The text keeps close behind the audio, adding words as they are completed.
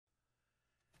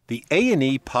The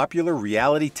A&E popular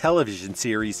reality television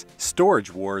series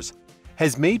Storage Wars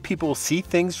has made people see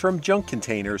things from junk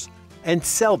containers and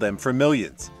sell them for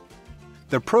millions.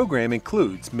 The program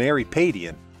includes Mary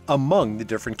Padian among the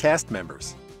different cast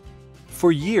members.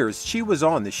 For years, she was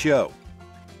on the show.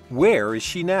 Where is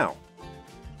she now?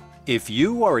 If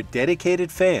you are a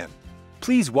dedicated fan,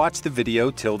 please watch the video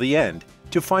till the end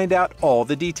to find out all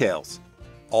the details.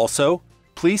 Also,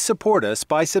 please support us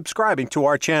by subscribing to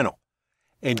our channel.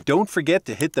 And don't forget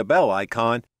to hit the bell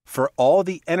icon for all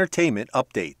the entertainment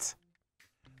updates.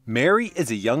 Mary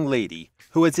is a young lady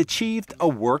who has achieved a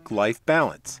work-life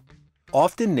balance.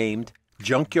 Often named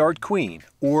Junkyard Queen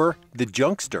or the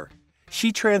Junkster,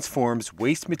 she transforms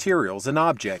waste materials and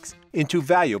objects into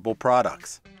valuable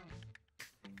products.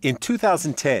 In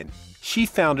 2010, she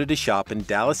founded a shop in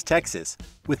Dallas, Texas,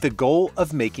 with the goal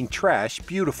of making trash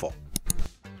beautiful.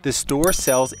 The store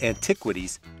sells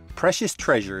antiquities, precious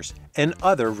treasures, and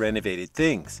other renovated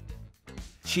things.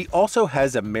 She also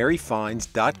has a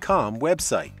maryfinds.com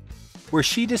website, where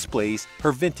she displays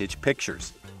her vintage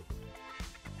pictures.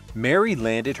 Mary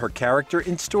landed her character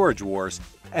in Storage Wars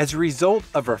as a result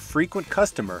of a frequent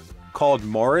customer called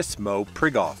Morris Mo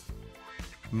Prigoff.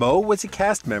 Mo was a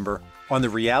cast member on the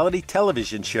reality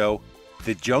television show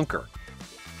The Junker.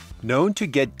 Known to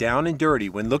get down and dirty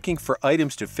when looking for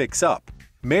items to fix up,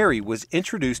 Mary was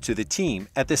introduced to the team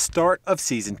at the start of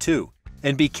Season 2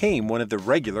 and became one of the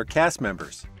regular cast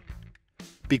members.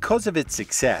 Because of its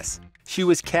success, she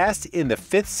was cast in the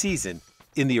 5th season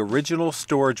in the original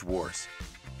Storage Wars.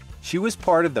 She was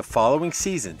part of the following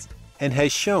seasons and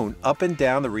has shown up and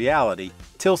down the reality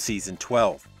till Season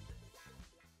 12.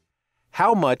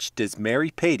 How much does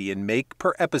Mary Padian make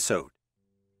per episode?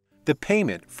 The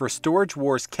payment for Storage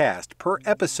Wars cast per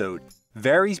episode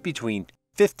varies between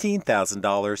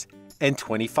 $15,000 and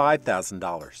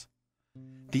 $25,000.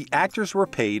 The actors were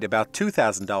paid about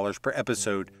 $2,000 per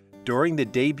episode during the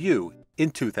debut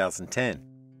in 2010.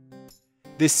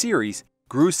 This series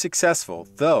grew successful,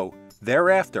 though,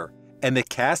 thereafter, and the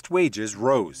cast wages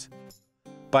rose.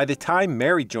 By the time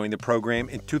Mary joined the program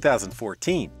in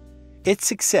 2014, its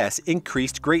success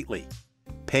increased greatly,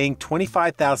 paying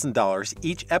 $25,000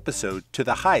 each episode to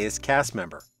the highest cast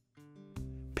member.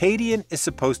 Padian is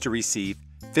supposed to receive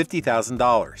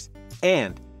 $50,000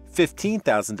 and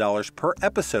 $15,000 per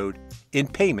episode in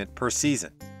payment per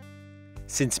season.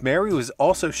 Since Mary was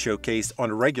also showcased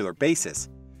on a regular basis,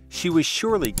 she was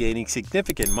surely gaining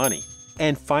significant money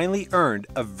and finally earned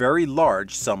a very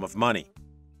large sum of money.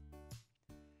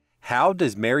 How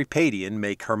does Mary Padian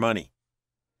make her money?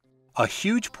 A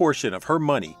huge portion of her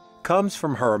money comes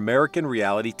from her American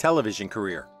reality television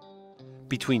career.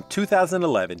 Between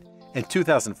 2011 and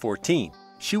 2014,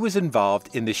 she was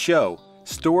involved in the show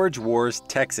Storage Wars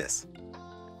Texas.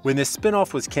 When the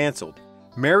spinoff was canceled,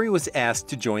 Mary was asked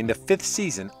to join the 5th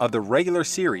season of the regular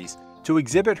series to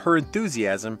exhibit her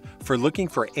enthusiasm for looking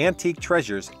for antique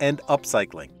treasures and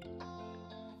upcycling.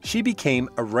 She became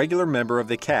a regular member of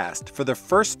the cast for the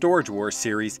first Storage Wars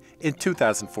series in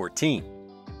 2014.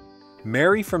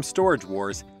 Mary from Storage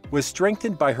Wars was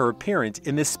strengthened by her appearance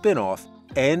in the spin-off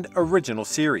and original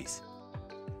series.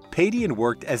 Padian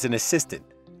worked as an assistant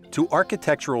to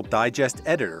Architectural Digest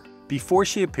editor before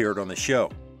she appeared on the show.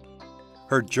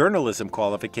 Her journalism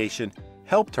qualification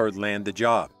helped her land the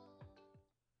job.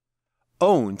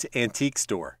 Owns antique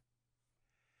store.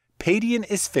 Padian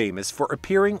is famous for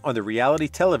appearing on the reality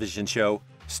television show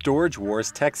Storage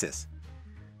Wars Texas.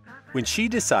 When she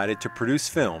decided to produce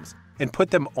films and put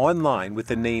them online with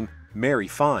the name Mary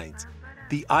Finds,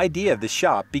 the idea of the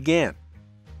shop began.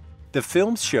 The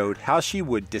films showed how she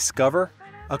would discover,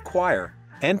 acquire,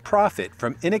 and profit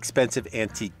from inexpensive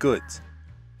antique goods.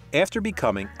 After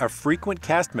becoming a frequent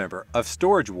cast member of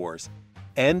Storage Wars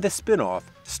and the spin-off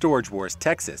Storage Wars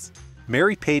Texas,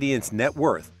 Mary Padian's net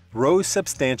worth rose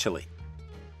substantially.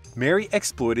 Mary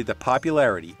exploited the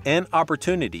popularity and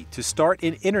opportunity to start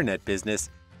an internet business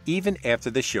even after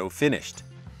the show finished.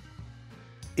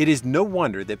 It is no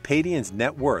wonder that Padian's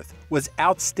net worth was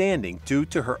outstanding due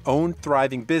to her own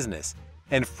thriving business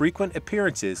and frequent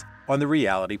appearances on the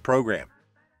reality program.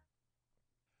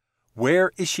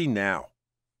 Where is she now?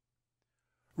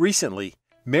 Recently,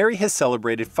 Mary has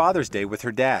celebrated Father's Day with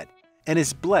her dad and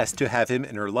is blessed to have him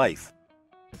in her life.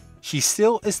 She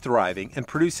still is thriving and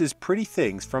produces pretty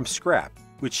things from scrap,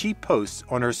 which she posts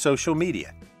on her social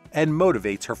media and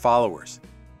motivates her followers.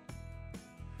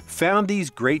 Found these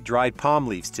great dried palm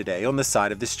leaves today on the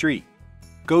side of the street.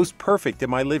 Goes perfect in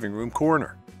my living room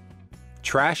corner.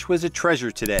 Trash was a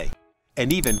treasure today.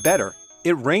 And even better,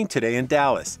 it rained today in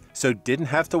Dallas, so didn't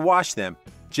have to wash them,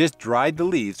 just dried the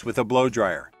leaves with a blow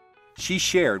dryer. she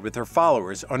shared with her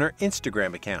followers on her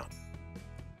Instagram account.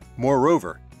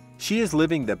 Moreover, she is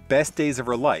living the best days of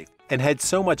her life and had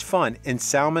so much fun in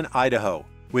Salmon, Idaho,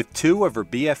 with 2 of her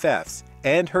BFFs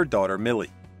and her daughter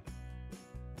Millie.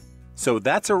 So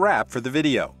that's a wrap for the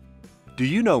video. Do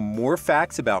you know more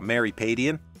facts about Mary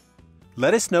Padian?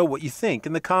 Let us know what you think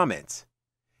in the comments.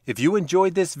 If you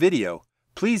enjoyed this video,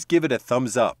 please give it a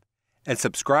thumbs up and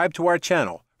subscribe to our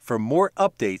channel for more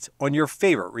updates on your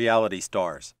favorite reality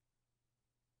stars.